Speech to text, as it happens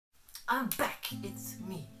I'm back! It's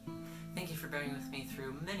me! Thank you for bearing with me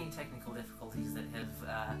through many technical difficulties that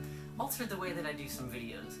have altered the way that I do some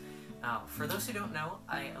videos. For those who don't know,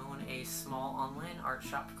 I own a small online art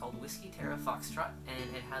shop called Whiskey Terra Foxtrot,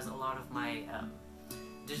 and it has a lot of my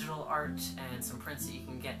digital art and some prints that you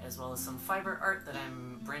can get, as well as some fiber art that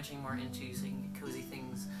I'm branching more into so you can get cozy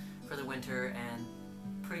things for the winter and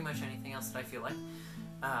pretty much anything else that I feel like.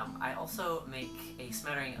 I also make a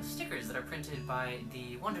smattering of stickers that are printed by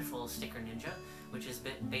the wonderful Sticker Ninja, which is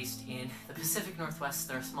based in the Pacific Northwest.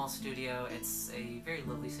 They're a small studio. It's a very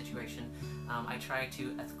lovely situation. I try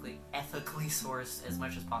to ethically source as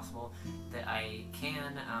much as possible that I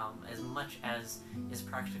can, as much as is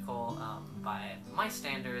practical by my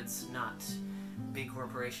standards, not big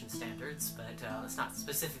corporation standards, but it's not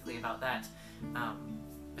specifically about that.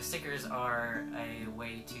 The stickers are a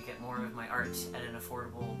way to get more of my art at an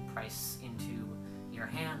affordable price into your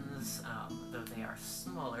hands, though they are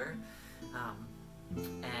smaller.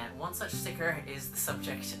 And one such sticker is the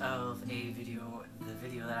subject of the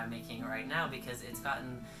video that I'm making right now, because it's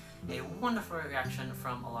gotten a wonderful reaction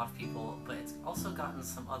from a lot of people, but it's also gotten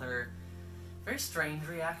some other very strange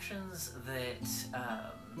reactions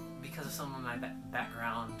that, because of some of my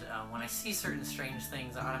background, when I see certain strange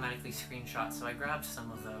things, I automatically screenshot, so I grabbed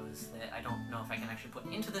some of those that I don't know if I can actually put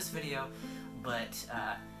into this video, but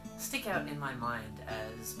stick out in my mind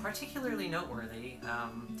as particularly noteworthy,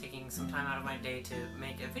 taking some time out of my day to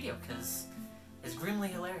make a video, because it's grimly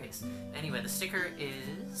hilarious. Anyway, the sticker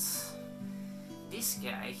is this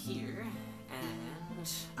guy here, and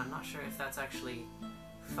I'm not sure if that's actually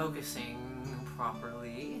focusing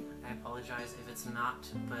properly. I apologize if it's not,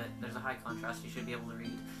 but there's a high contrast, you should be able to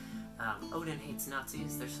read. Odin hates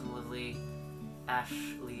Nazis. There's some lovely ash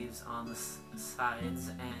leaves on the sides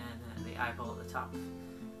and the eyeball at the top.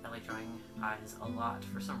 I like drawing eyes a lot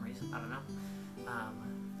for some reason, I don't know.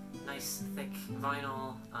 Nice thick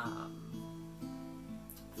vinyl,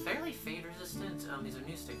 fairly fade resistant. These are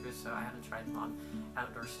new stickers, so I haven't tried them on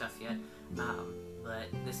outdoor stuff yet. But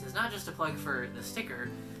this is not just a plug for the sticker,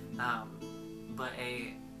 but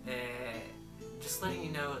just letting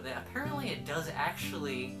you know that apparently it does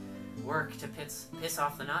actually work to piss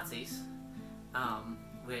off the Nazis,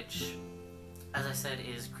 which, as I said,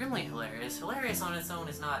 is grimly hilarious. Hilarious on its own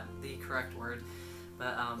is not the correct word,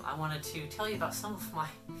 but I wanted to tell you about some of my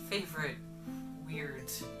favorite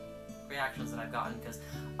weird reactions that I've gotten, because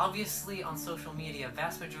obviously on social media,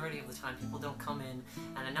 vast majority of the time people don't come in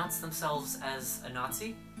and announce themselves as a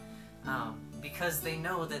Nazi, because they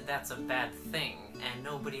know that that's a bad thing and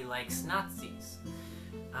nobody likes Nazis.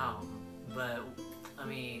 But let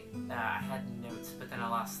me, I had notes but then I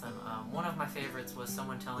lost them. One of my favorites was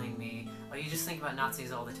someone telling me, oh, you just think about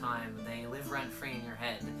Nazis all the time, they live rent-free in your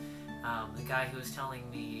head. The guy who was telling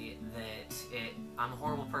me that I'm a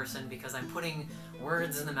horrible person because I'm putting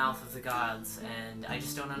words in the mouth of the gods, and I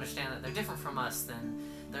just don't understand that they're different from us, then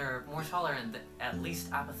they're more tolerant, at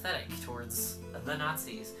least apathetic towards the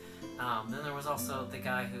Nazis. Then there was also the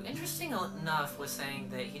guy who, interesting enough, was saying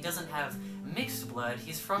that he doesn't have mixed blood,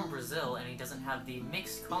 he's from Brazil, and he doesn't have the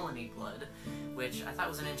mixed colony blood, which I thought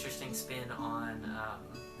was an interesting spin on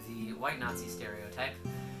the white Nazi stereotype.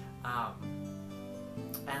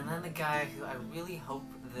 And then the guy who I really hope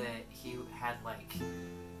that he had like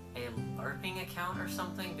a LARPing account or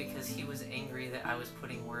something, because he was angry that I was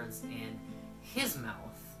putting words in his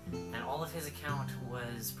mouth, and all of his account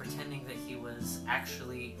was pretending that he was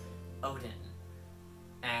actually Odin.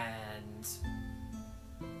 And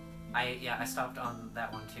I stopped on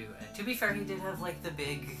that one too. And to be fair, he did have like the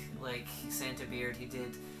big like Santa beard, he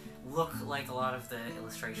did look like a lot of the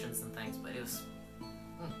illustrations and things, but it was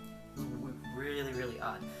really, really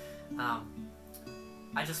odd.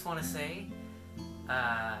 I just want to say,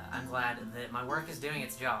 I'm glad that my work is doing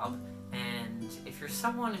its job, and if you're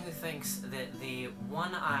someone who thinks that the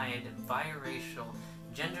one-eyed, biracial,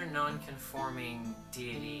 gender non-conforming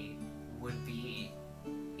deity would be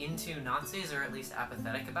into Nazis, or at least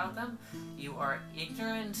apathetic about them, you are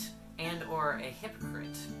ignorant and or a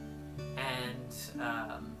hypocrite. And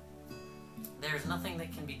there's nothing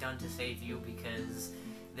that can be done to save you, because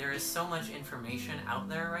there is so much information out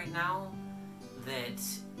there right now that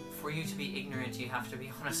for you to be ignorant, you have to be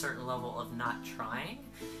on a certain level of not trying.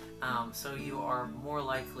 So you are more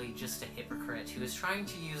likely just a hypocrite who is trying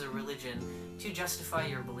to use a religion to justify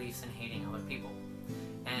your beliefs and hating other people.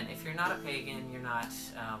 And if you're not a pagan, you're not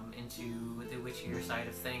into the witchier side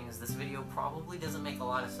of things, this video probably doesn't make a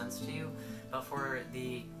lot of sense to you, but for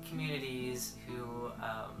the communities who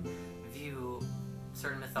view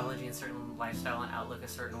certain mythology and certain lifestyle and outlook a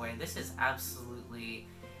certain way, this is absolutely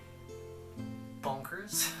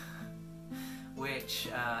bonkers. which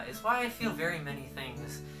is why I feel very many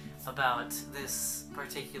things about this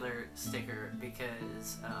particular sticker,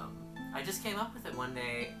 because I just came up with it one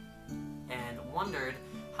day and wondered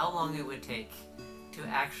how long it would take to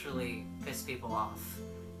actually piss people off,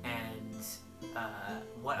 and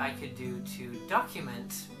what I could do to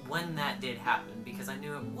document when that did happen, because I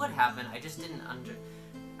knew it would happen. I just didn't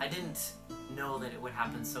know that it would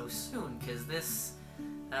happen so soon, because this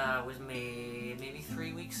was made maybe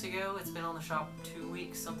 3 weeks ago. It's been on the shop 2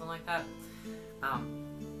 weeks, something like that.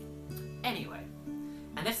 Anyway,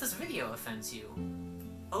 and if this video offends you,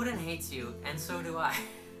 Odin hates you, and so do I.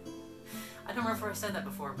 I don't remember if I said that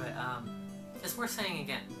before, but it's worth saying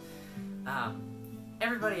again.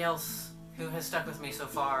 Everybody else who has stuck with me so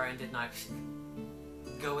far and did not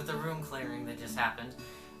go with the room clearing that just happened,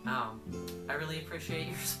 I really appreciate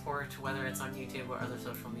your support, whether it's on YouTube or other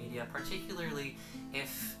social media. Particularly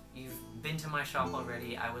if you've been to my shop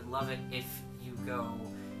already, I would love it if you go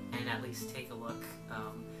and at least take a look,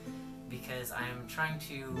 because I am trying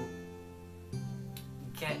to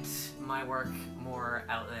get my work more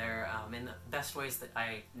out there in the best ways that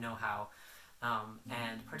I know how.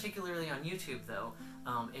 And particularly on YouTube, though,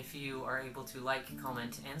 if you are able to like,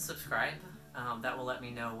 comment, and subscribe, that will let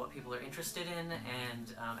me know what people are interested in.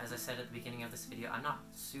 And as I said at the beginning of this video, I'm not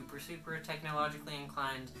super technologically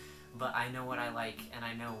inclined, but I know what I like, and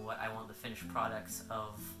I know what I want the finished products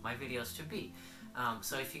of my videos to be.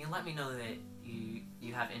 So if you can let me know that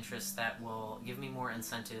you have interests, that will give me more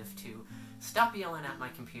incentive to stop yelling at my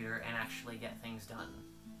computer and actually get things done.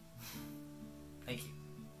 Thank you.